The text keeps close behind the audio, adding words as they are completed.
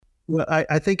Well,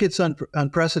 I think it's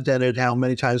unprecedented how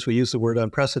many times we use the word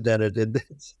unprecedented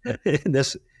in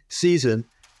this season.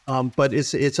 But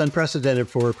it's unprecedented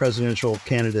for a presidential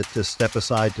candidate to step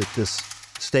aside at this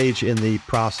stage in the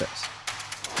process.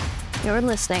 You're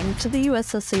listening to the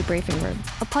USSC Briefing Room,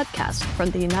 a podcast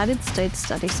from the United States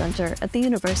Study Center at the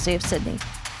University of Sydney,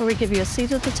 where we give you a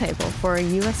seat at the table for a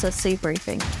USSC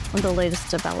briefing on the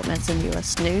latest developments in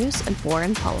U.S. news and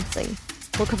foreign policy.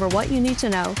 We'll cover what you need to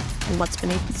know and what's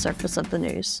beneath the surface of the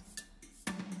news.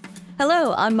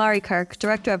 Hello, I'm Mari Kirk,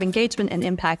 Director of Engagement and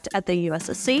Impact at the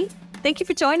USSC. Thank you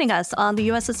for joining us on the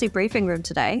USSC Briefing Room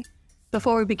today.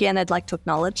 Before we begin, I'd like to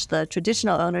acknowledge the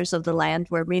traditional owners of the land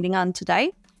we're meeting on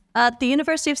today. The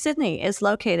University of Sydney is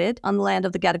located on the land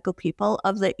of the Gadigal people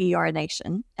of the Eora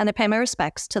Nation, and I pay my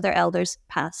respects to their elders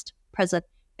past, present,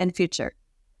 and future.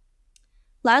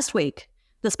 Last week,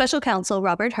 the Special Counsel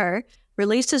Robert Hur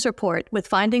released his report with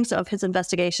findings of his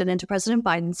investigation into President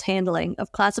Biden's handling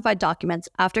of classified documents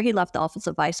after he left the office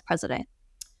of Vice President.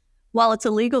 While it's a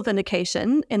legal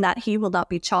vindication in that he will not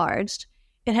be charged,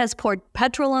 it has poured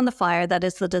petrol on the fire that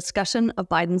is the discussion of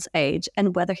Biden's age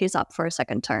and whether he's up for a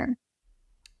second term.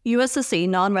 USSC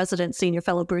non-resident senior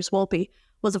fellow Bruce Wolpe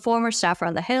was a former staffer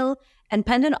on the Hill and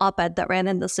penned an op-ed that ran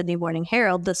in the Sydney Morning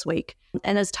Herald this week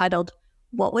and is titled,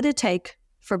 "What Would It Take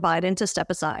for Biden to Step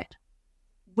Aside?"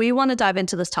 We want to dive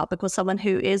into this topic with someone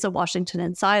who is a Washington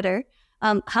insider.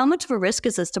 How much of a risk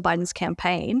is this to Biden's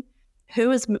campaign?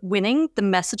 Who is winning the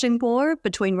messaging war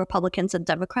between Republicans and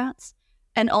Democrats?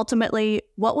 And ultimately,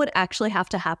 what would actually have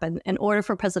to happen in order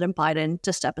for President Biden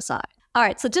to step aside? All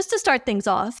right, so just to start things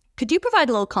off, could you provide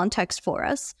a little context for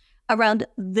us around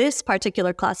this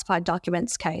particular classified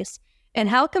documents case and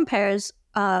how it compares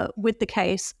with the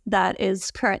case that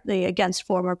is currently against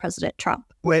former President Trump?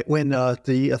 When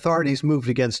the authorities moved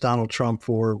against Donald Trump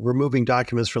for removing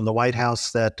documents from the White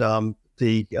House that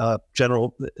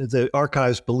the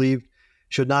archives believed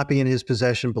should not be in his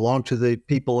possession, belonged to the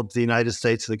people of the United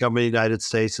States, the government of the United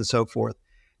States, and so forth.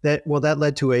 That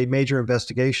led to a major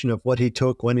investigation of what he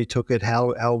took, when he took it,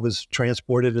 how it was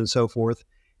transported, and so forth,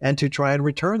 and to try and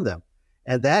return them.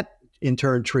 And that, in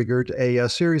turn, triggered a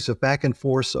series of back and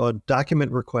forth on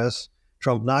document requests,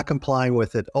 Trump not complying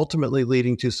with it, ultimately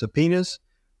leading to subpoenas.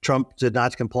 Trump did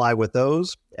not comply with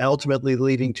those, ultimately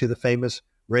leading to the famous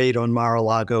raid on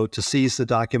Mar-a-Lago to seize the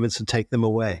documents and take them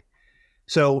away.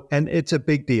 So, and it's a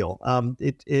big deal.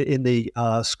 In the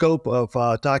scope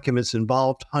of documents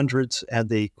involved, hundreds, and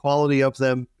the quality of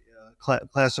them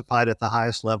classified at the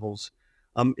highest levels,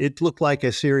 it looked like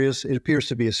it appears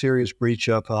to be a serious breach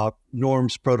of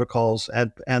norms, protocols,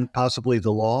 and possibly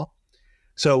the law.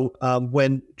 So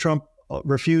when Trump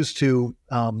refused to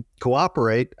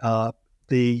cooperate,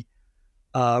 the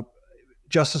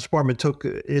Justice Department took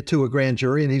it to a grand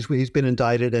jury, and he's been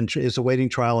indicted and is awaiting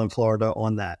trial in Florida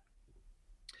on that.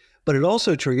 But it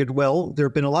also triggered, there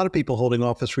have been a lot of people holding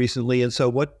office recently, and so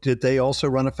what did they also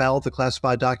run afoul of the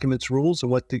classified documents rules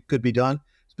and what could be done?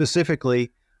 Specifically,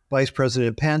 Vice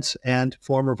President Pence and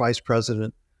former Vice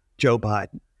President Joe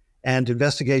Biden. And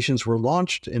investigations were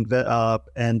launched, and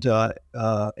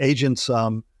agents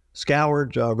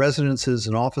scoured residences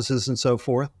and offices and so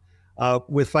forth.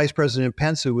 With Vice President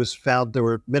Pence, who was found there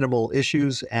were minimal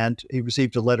issues, and he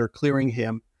received a letter clearing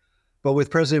him. But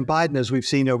with President Biden, as we've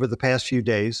seen over the past few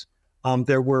days,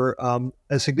 there were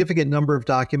a significant number of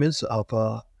documents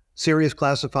of serious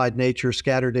classified nature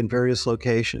scattered in various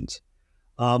locations.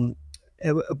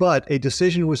 But a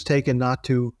decision was taken not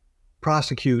to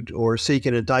prosecute or seek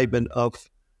an indictment of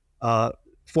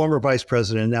former Vice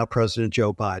President, now President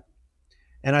Joe Biden.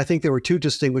 And I think there were two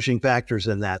distinguishing factors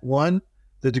in that. One,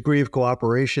 the degree of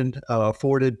cooperation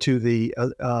afforded to the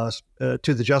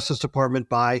Justice Department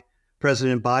by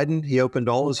President Biden. He opened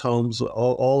all his homes,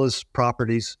 all his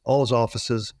properties, all his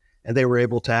offices, and they were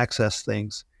able to access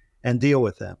things and deal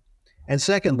with them. And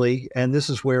secondly, and this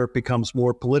is where it becomes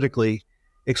more politically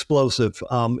explosive,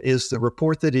 is the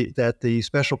report that the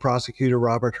special prosecutor,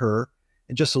 Robert Hur,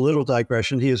 and just a little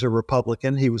digression, he is a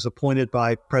Republican. He was appointed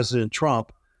by President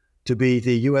Trump to be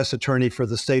the U.S. Attorney for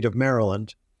the state of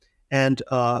Maryland. And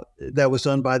that was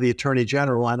done by the Attorney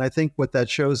General. And I think what that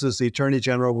shows is the Attorney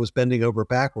General was bending over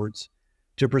backwards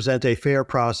to present a fair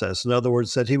process. In other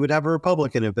words, that he would have a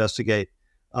Republican investigate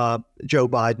Joe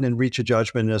Biden and reach a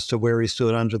judgment as to where he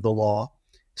stood under the law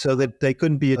so that they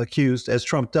couldn't be accused, as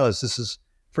Trump does.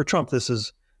 For Trump, this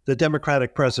is the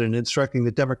Democratic president instructing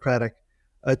the Democratic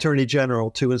Attorney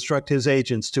General to instruct his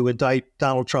agents to indict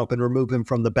Donald Trump and remove him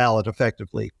from the ballot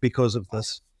effectively because of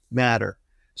this matter.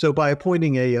 So by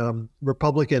appointing a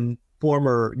Republican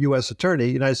former U.S. attorney,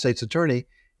 United States attorney,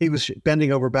 he was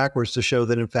bending over backwards to show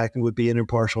that, in fact, it would be an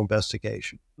impartial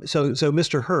investigation. So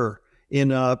Mr. Hur, in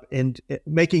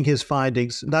making his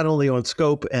findings, not only on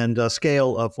scope and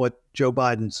scale of what Joe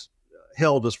Biden's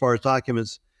held as far as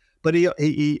documents, but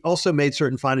he also made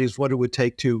certain findings of what it would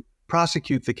take to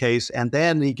prosecute the case. And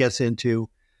then he gets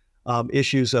into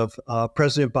issues of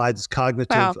President Biden's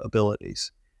cognitive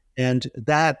abilities. And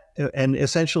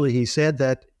essentially he said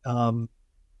that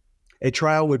a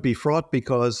trial would be fraught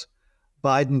because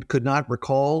Biden could not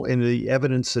recall in the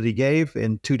evidence that he gave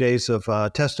in 2 days of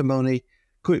testimony,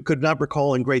 could not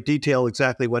recall in great detail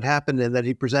exactly what happened, and that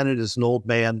he presented as an old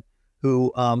man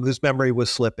whose memory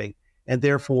was slipping. And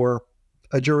therefore,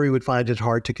 a jury would find it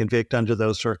hard to convict under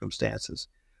those circumstances.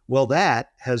 Well, that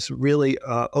has really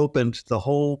opened a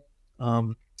whole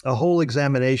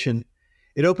examination.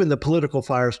 It opened the political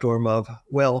firestorm of,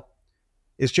 well,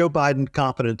 is Joe Biden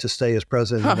competent to stay as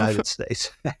president of the United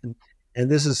States? And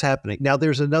this is happening. Now,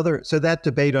 so that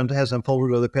debate has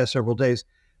unfolded over the past several days,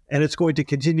 and it's going to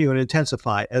continue and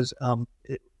intensify as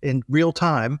in real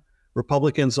time.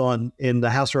 Republicans in the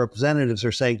House of Representatives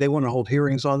are saying they want to hold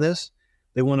hearings on this.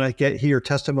 They want to hear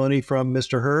testimony from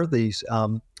Mr. Hur,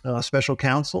 the special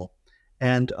counsel,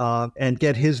 and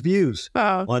get his views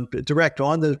on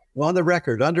the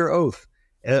record under oath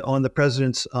on the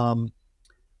president's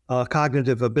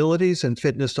cognitive abilities and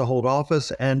fitness to hold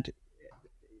office. And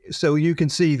so you can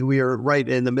see we are right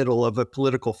in the middle of a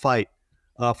political fight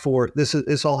for this.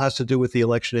 This all has to do with the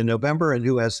election in November and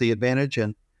who has the advantage,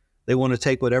 and they want to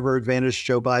take whatever advantage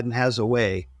Joe Biden has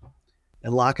away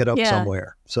and lock it up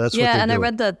somewhere. So that's what they're doing. I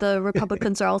read that the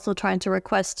Republicans are also trying to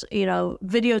request,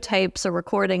 videotapes or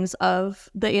recordings of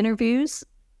the interviews.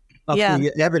 Of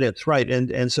the evidence, right,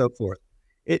 and so forth.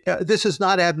 This is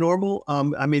not abnormal.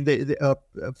 The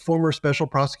former special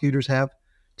prosecutors have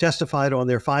testified on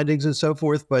their findings and so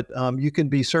forth, but you can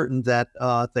be certain that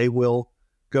they will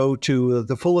go to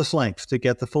the fullest length to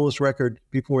get the fullest record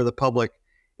before the public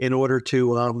in order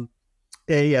to,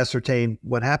 A, ascertain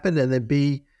what happened, and then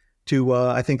B,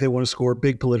 I think they want to score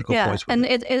big political points. And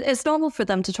it's normal for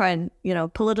them to try and,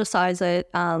 politicize it,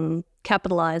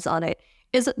 capitalize on it.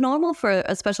 Is it normal for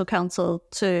a special counsel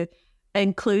to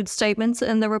include statements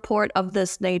in the report of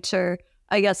this nature?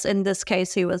 I guess in this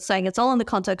case, he was saying it's all in the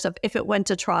context of if it went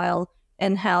to trial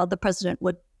and how the president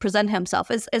would present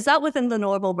himself. Is that within the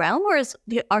normal realm, or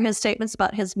are his statements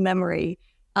about his memory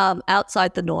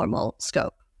outside the normal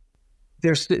scope?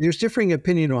 There's differing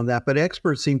opinion on that, but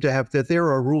experts seem to have that there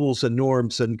are rules and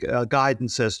norms and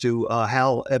guidance as to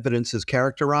how evidence is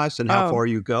characterized and how far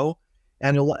you go.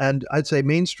 And I'd say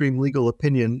mainstream legal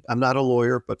opinion, I'm not a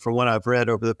lawyer, but from what I've read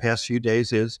over the past few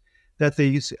days, is that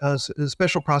the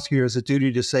special prosecutor has a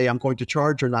duty to say, I'm going to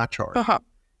charge or not charge,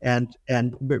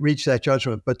 and reach that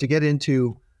judgment. But to get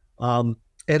into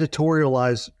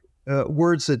editorialize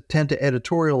words that tend to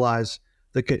editorialize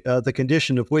the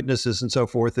condition of witnesses and so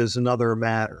forth is another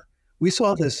matter. We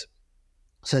saw this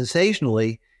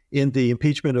sensationally in the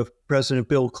impeachment of President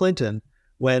Bill Clinton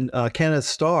when Kenneth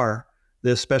Starr,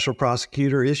 the special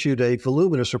prosecutor, issued a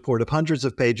voluminous report of hundreds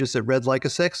of pages that read like a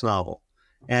sex novel.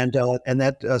 And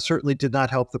that certainly did not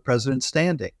help the president's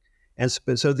standing. And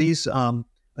so these,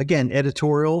 again,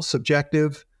 editorial,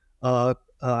 subjective,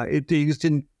 it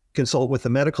didn't consult with the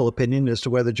medical opinion as to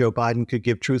whether Joe Biden could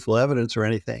give truthful evidence or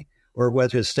anything, or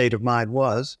whether his state of mind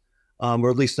was,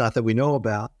 or at least not that we know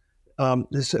about.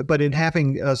 But in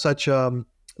having such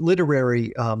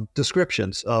literary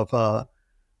descriptions of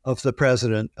the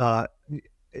president,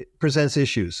 it presents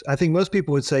issues. I think most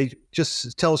people would say,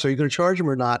 just tell us, are you going to charge him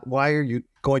or not? Why are you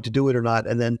going to do it or not?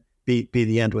 And then be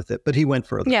the end with it. But he went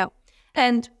further. Yeah.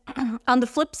 And on the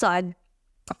flip side,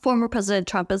 former President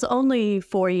Trump is only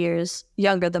 4 years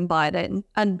younger than Biden.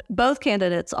 And both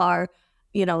candidates are,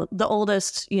 the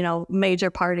oldest,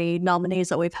 major party nominees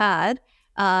that we've had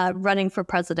running for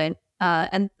president.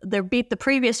 And they beat the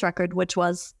previous record, which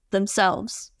was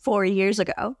themselves 4 years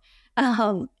ago.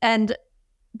 And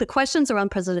the questions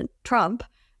around President Trump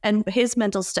and his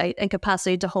mental state and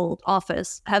capacity to hold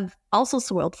office have also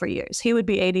swirled for years. He would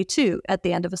be 82 at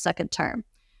the end of a second term.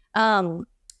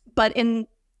 But in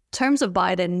terms of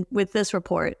Biden, with this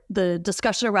report, the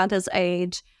discussion around his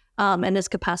age and his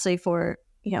capacity for,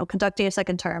 conducting a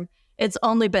second term, it's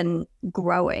only been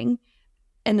growing.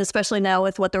 And especially now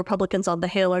with what the Republicans on the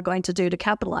Hill are going to do to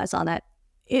capitalize on it.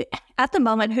 At the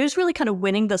moment, who's really kind of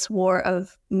winning this war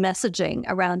of messaging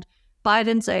around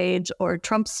Biden's age or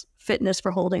Trump's fitness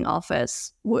for holding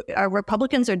office? Are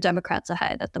Republicans or Democrats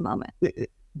ahead at the moment?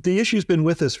 The issue's been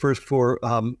with us for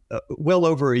well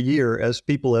over a year, as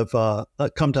people have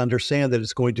come to understand that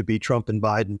it's going to be Trump and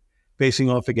Biden facing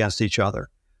off against each other.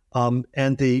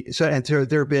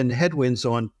 There have been headwinds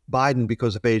on Biden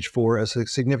because of age 4 as a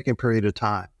significant period of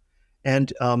time.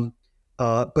 And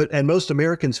most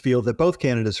Americans feel that both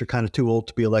candidates are kind of too old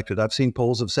to be elected. I've seen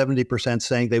polls of 70%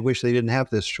 saying they wish they didn't have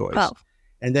this choice. Oh.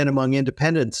 And then among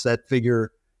independents, that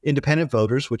figure, independent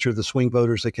voters, which are the swing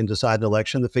voters that can decide an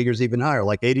election, the figure's even higher,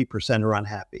 like 80% are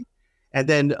unhappy. And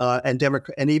then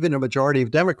and even a majority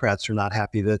of Democrats are not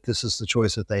happy that this is the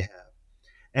choice that they have.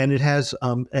 And it has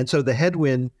and so the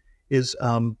headwind is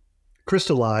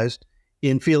crystallized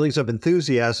in feelings of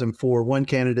enthusiasm for one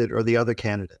candidate or the other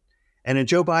candidate. And in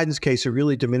Joe Biden's case, it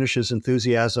really diminishes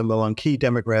enthusiasm among key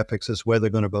demographics as whether they're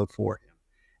going to vote for him.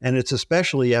 And it's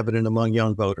especially evident among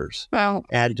young voters. Wow.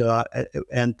 And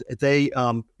they,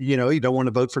 you don't want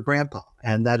to vote for grandpa.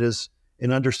 And that is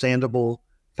an understandable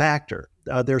factor.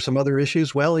 There are some other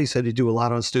issues. Well, he said he'd do a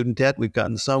lot on student debt. We've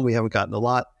gotten some. We haven't gotten a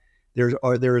lot.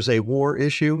 There is a war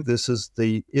issue. This is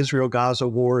the Israel-Gaza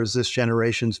war is this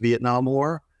generation's Vietnam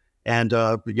War. And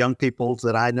young people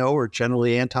that I know are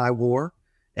generally anti-war.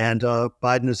 And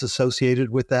Biden is associated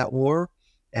with that war.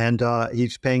 And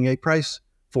he's paying a price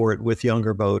for it with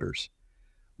younger voters.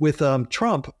 With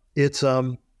Trump, it's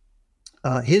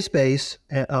his base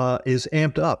is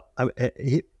amped up.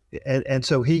 And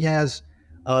so he has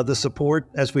the support,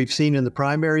 as we've seen in the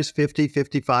primaries, 50,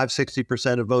 55,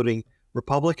 60% of voting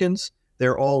Republicans.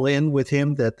 They're all in with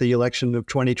him that the election of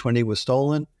 2020 was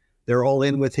stolen. They're all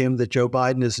in with him that Joe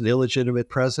Biden is an illegitimate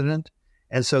president.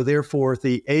 And so therefore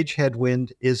the age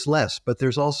headwind is less, but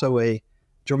there's also a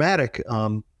dramatic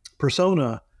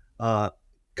persona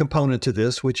component to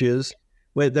this, which is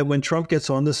that when Trump gets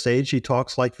on the stage, he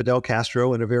talks like Fidel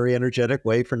Castro in a very energetic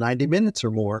way for 90 minutes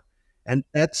or more. And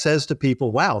that says to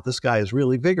people, wow, this guy is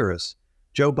really vigorous.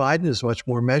 Joe Biden is much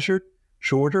more measured,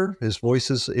 shorter. His voice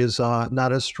is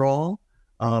not as strong.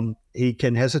 He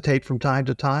can hesitate from time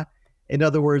to time. In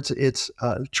other words,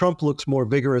 Trump looks more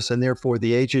vigorous, and therefore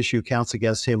the age issue counts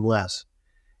against him less.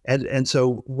 And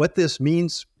so what this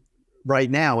means right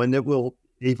now, and it will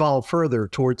evolve further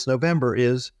towards November,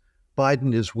 is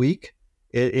Biden is weak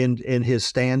in his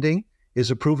standing.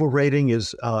 His approval rating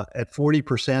is at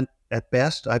 40% at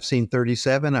best. I've seen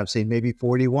 37. I've seen maybe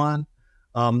 41.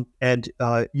 And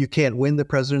you can't win the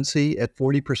presidency at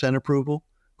 40% approval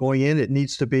going in. It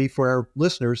needs to be, for our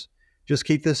listeners, just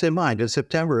keep this in mind. In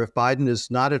September, if Biden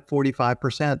is not at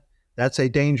 45%, that's a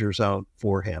danger zone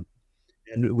for him.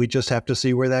 And we just have to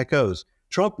see where that goes.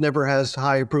 Trump never has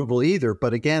high approval either.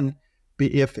 But again,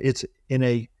 if it's in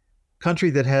a country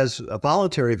that has a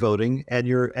voluntary voting and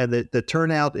the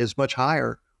turnout is much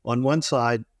higher on one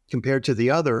side compared to the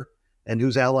other, and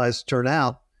whose allies turn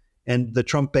out, and the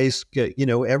Trump base,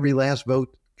 every last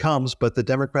vote comes, but the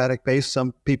Democratic base,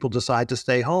 some people decide to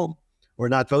stay home or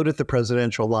not vote at the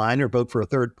presidential line or vote for a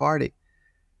third party.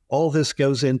 All this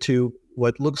goes into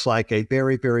what looks like a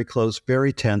very, very close,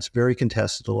 very tense, very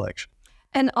contested election.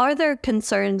 And are there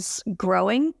concerns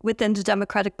growing within the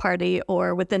Democratic Party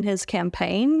or within his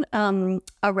campaign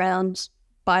around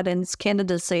Biden's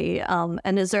candidacy?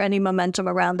 And is there any momentum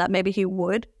around that maybe he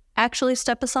would actually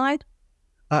step aside?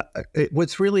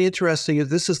 What's really interesting is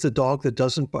this is the dog that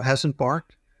hasn't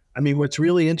barked. I mean, what's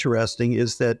really interesting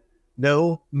is that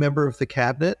no member of the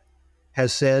cabinet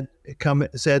has said,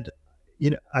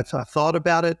 I've thought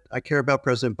about it. I care about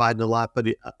President Biden a lot, but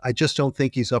I just don't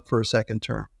think he's up for a second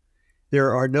term.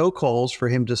 There are no calls for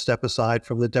him to step aside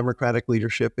from the Democratic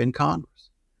leadership in Congress,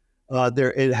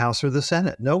 in House or the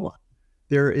Senate. No one.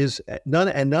 There is none,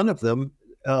 and none of them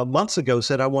months ago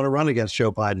said, I want to run against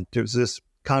Joe Biden. There's this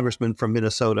congressman from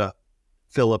Minnesota,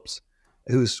 Phillips,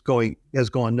 has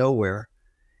gone nowhere,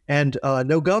 and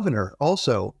no governor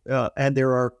also. And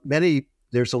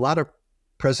there's a lot of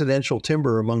presidential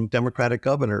timber among Democratic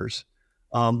governors,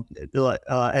 and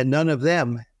none of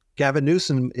them. Gavin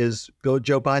Newsom is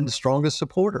Joe Biden's strongest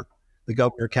supporter, the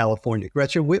governor of California.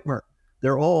 Gretchen Whitmer,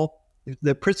 they're all,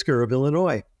 the Pritzker of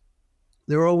Illinois,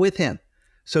 they're all with him.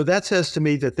 So that says to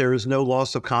me that there is no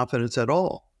loss of confidence at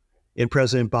all in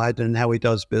President Biden and how he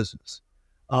does business.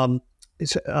 For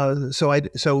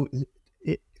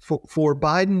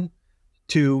Biden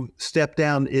to step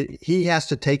down, he has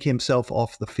to take himself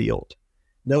off the field.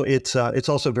 No, it's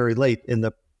also very late in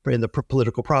the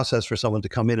political process for someone to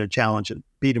come in and challenge and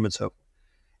beat him and so forth.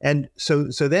 And so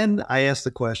then I asked the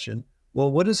question,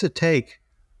 well, what would it take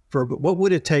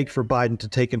for Biden to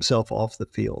take himself off the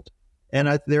field? And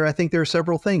I think there are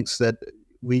several things that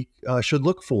we should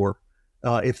look for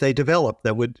if they develop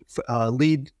that would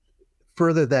lead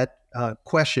further that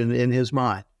question in his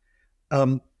mind.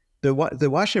 The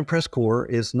Washington Press Corps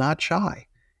is not shy,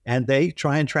 and they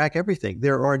try and track everything.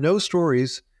 There are no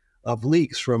stories of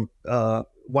leaks from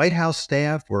White House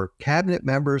staff or cabinet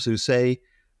members who say,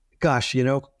 gosh,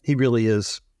 he really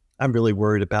is. I'm really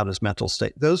worried about his mental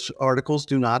state. Those articles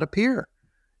do not appear.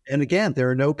 And again, there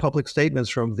are no public statements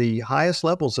from the highest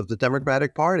levels of the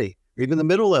Democratic Party, or even the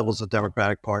middle levels of the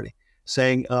Democratic Party,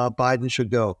 saying Biden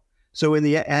should go. So in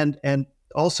the end, and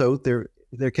also there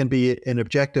can be an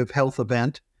objective health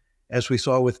event, as we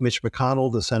saw with Mitch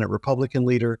McConnell, the Senate Republican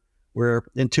leader, where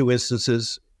in two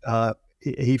instances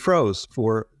he froze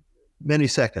for many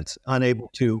seconds, unable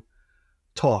to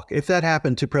talk. If that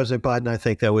happened to President Biden, I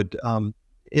think that would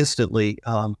instantly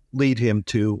lead him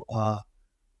to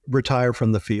retire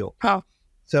from the field. Oh.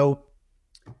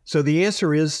 So the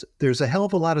answer is there's a hell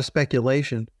of a lot of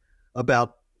speculation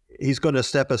about he's going to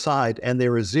step aside, and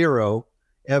there is zero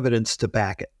evidence to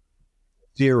back it.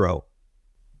 Zero.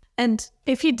 And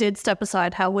if he did step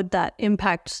aside, how would that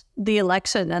impact the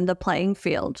election and the playing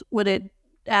field? Would it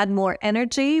add more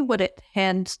energy? Would it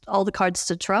hand all the cards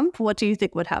to Trump? What do you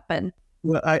think would happen?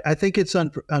 Well, I think it's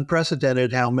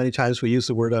unprecedented how many times we use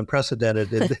the word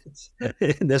unprecedented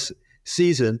in this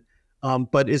season.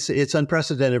 But it's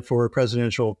unprecedented for a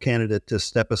presidential candidate to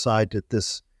step aside at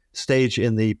this stage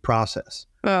in the process.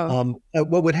 Oh.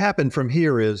 What would happen from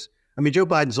here is, Joe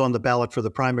Biden's on the ballot for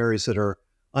the primaries that are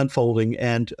unfolding,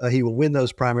 and he will win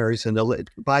those primaries, and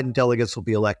Biden delegates will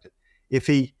be elected. If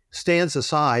he stands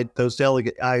aside, those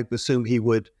delegates, I assume he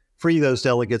would free those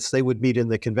delegates. They would meet in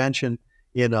the convention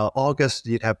in August.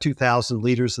 You'd have 2,000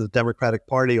 leaders of the Democratic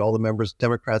Party, all the members,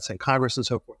 Democrats in Congress and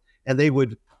so forth, and they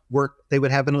would work. They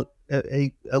would have an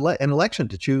election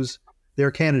to choose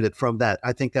their candidate from that.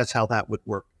 I think that's how that would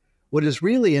work. What is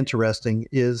really interesting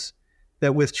is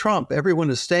that with Trump, everyone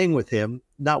is staying with him,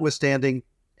 notwithstanding,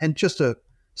 and just a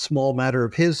small matter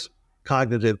of his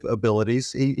cognitive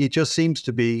abilities. He just seems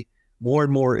to be more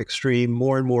and more extreme,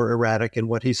 more and more erratic in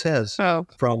what he says,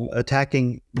 from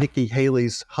attacking Nikki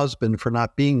Haley's husband for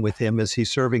not being with him as he's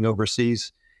serving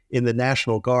overseas in the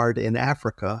National Guard in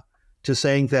Africa, to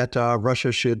saying that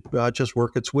Russia should just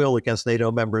work its will against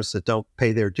NATO members that don't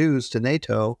pay their dues to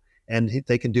NATO, and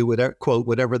they can do whatever, quote,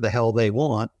 whatever the hell they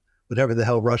want, whatever the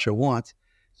hell Russia wants.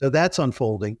 So that's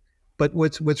unfolding. But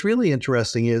what's really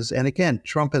interesting is, and again,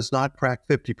 Trump has not cracked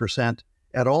 50%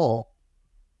 at all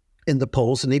in the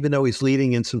polls, and even though he's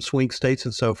leading in some swing states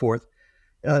and so forth,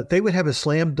 they would have a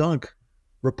slam dunk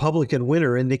Republican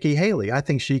winner in Nikki Haley. I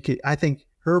think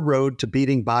her road to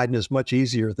beating Biden is much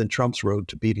easier than Trump's road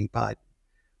to beating Biden.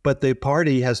 But the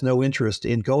party has no interest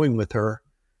in going with her.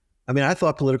 I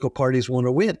thought political parties want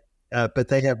to win, but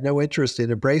they have no interest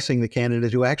in embracing the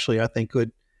candidate who actually, I think,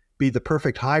 could be the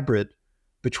perfect hybrid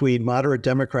between moderate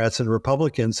Democrats and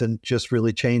Republicans and just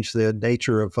really change the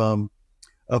nature of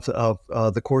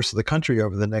the course of the country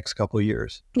over the next couple of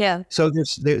years. Yeah. So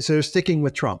they're sticking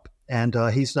with Trump, and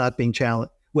he's not being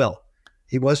challenged. Well,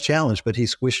 he was challenged, but he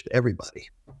squished everybody.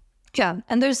 Yeah,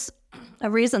 and there's a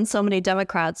reason so many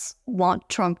Democrats want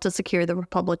Trump to secure the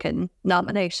Republican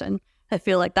nomination. I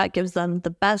feel like that gives them the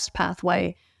best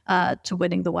pathway to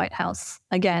winning the White House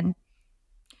again.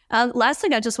 Last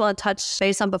thing I just want to touch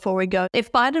base on before we go. If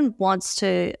Biden wants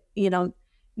to,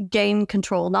 gain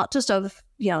control, not just of,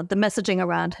 the messaging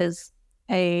around his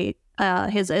age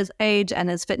and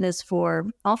his fitness for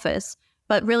office,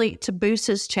 but really to boost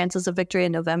his chances of victory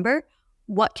in November,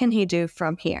 what can he do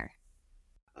from here?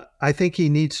 I think he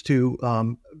needs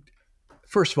to,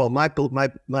 first of all, my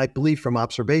belief from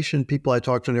observation, people I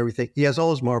talk to and everything, he has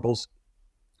all his marbles.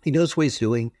 He knows what he's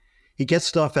doing. He gets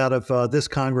stuff out of this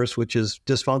Congress, which is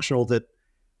dysfunctional, that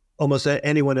almost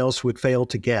anyone else would fail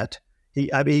to get.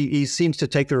 He seems to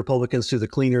take the Republicans to the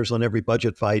cleaners on every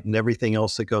budget fight and everything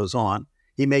else that goes on.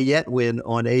 He may yet win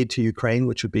on aid to Ukraine,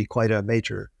 which would be quite a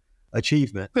major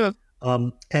achievement. Yeah.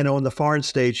 And on the foreign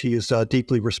stage, he is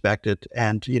deeply respected.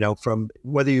 And, from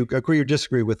whether you agree or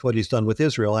disagree with what he's done with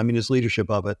Israel, his leadership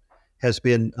of it has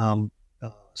been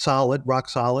solid, rock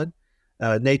solid.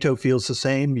 NATO feels the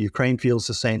same. Ukraine feels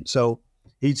the same. So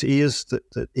he is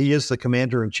the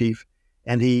commander in chief,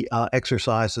 and he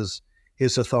exercises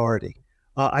his authority.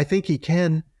 I think he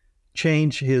can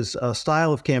change his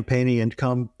style of campaigning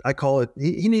and I call it,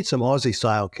 he needs some Aussie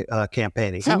style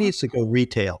campaigning. He needs to go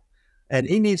retail. And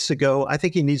I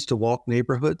think he needs to walk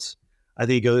neighborhoods. I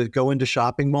think he go into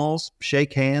shopping malls,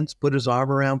 shake hands, put his arm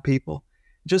around people,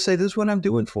 just say, this is what I'm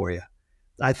doing for you.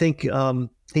 I think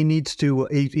he needs to,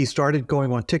 he started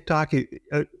going on TikTok.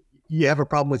 You have a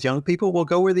problem with young people? Well,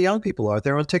 go where the young people are.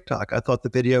 They're on TikTok. I thought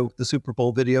the Super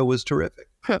Bowl video was terrific.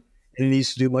 And he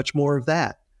needs to do much more of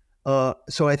that.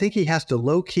 So I think he has to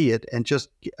low key it and just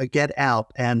get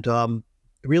out and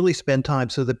really spend time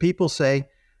so that people say,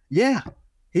 yeah,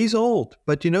 He's old,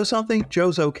 but you know something?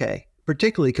 Joe's okay,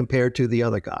 particularly compared to the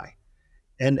other guy.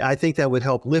 And I think that would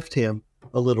help lift him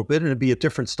a little bit, and it'd be a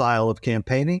different style of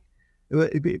campaigning.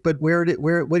 But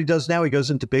what he does now, he goes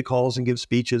into big halls and gives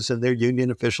speeches, and there are union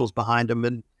officials behind him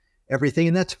and everything,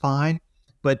 and that's fine.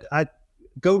 But I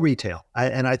go retail,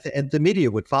 and the media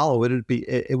would follow it.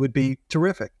 It would be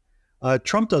terrific.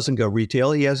 Trump doesn't go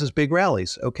retail; he has his big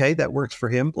rallies. Okay, that works for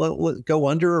him. Go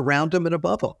under, around him, and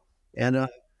above him,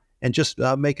 and just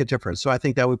make a difference. So I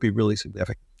think that would be really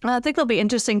significant. I think it'll be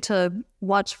interesting to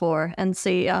watch for and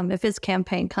see if his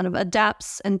campaign kind of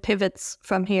adapts and pivots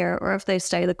from here, or if they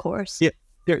stay the course. Yeah,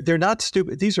 they're not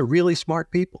stupid. These are really smart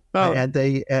people, and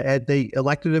they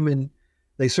elected him, and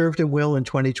they served him well in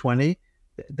 2020.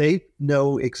 They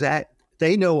know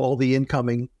all the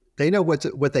incoming. They know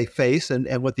what they face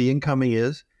and what the incoming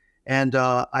is, and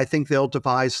I think they'll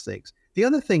devise things. The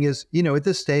other thing is, at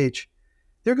this stage,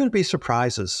 there are going to be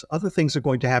surprises. Other things are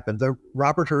going to happen. The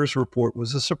Robert Herz report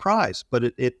was a surprise,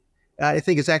 but I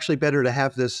think it's actually better to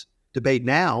have this debate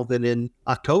now than in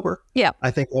October. Yeah,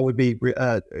 I think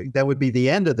that would be the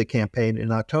end of the campaign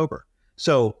in October.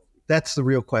 So that's the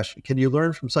real question. Can you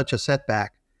learn from such a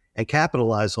setback and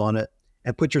capitalize on it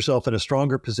and put yourself in a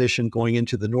stronger position going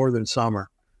into the northern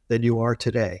summer than you are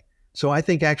today? So I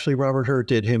think actually Robert Herz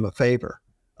did him a favor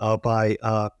by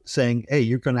saying, hey,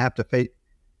 you're going to have to face,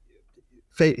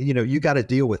 you got to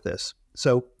deal with this.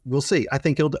 So we'll see. I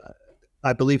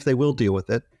believe they will deal with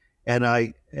it.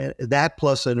 And that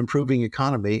plus an improving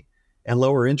economy and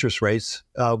lower interest rates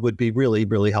would be really,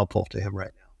 really helpful to him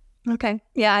right now. Okay.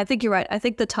 Yeah, I think you're right. I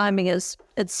think the timing it's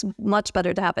much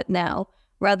better to have it now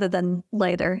rather than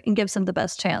later, and gives him the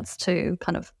best chance to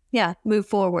kind of, move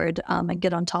forward and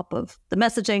get on top of the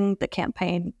messaging, the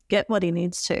campaign, get what he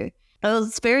needs to. It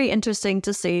was very interesting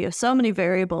to see so many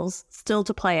variables still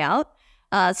to play out.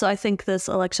 So I think this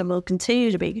election will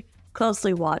continue to be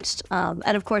closely watched.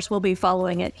 And of course, we'll be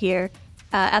following it here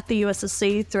at the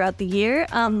USSC throughout the year.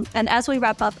 And as we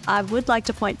wrap up, I would like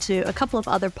to point to a couple of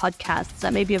other podcasts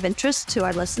that may be of interest to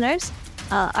our listeners.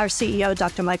 Our CEO,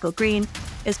 Dr. Michael Green,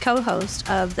 is co-host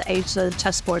of the Age the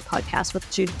Chessboard podcast with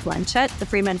Judith Blanchett, the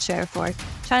Freeman Chair for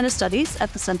China Studies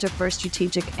at the Center for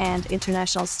Strategic and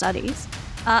International Studies.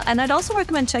 And I'd also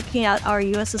recommend checking out our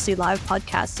USSC Live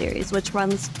podcast series, which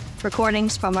runs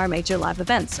recordings from our major live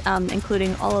events,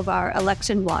 including all of our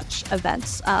election watch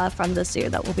events from this year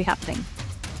that will be happening.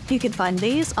 You can find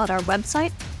these on our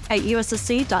website at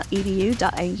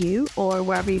ussc.edu.au or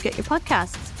wherever you get your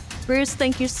podcasts. Bruce,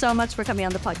 thank you so much for coming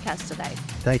on the podcast today.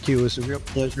 Thank you. It was a real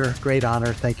pleasure. Great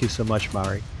honor. Thank you so much,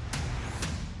 Mari.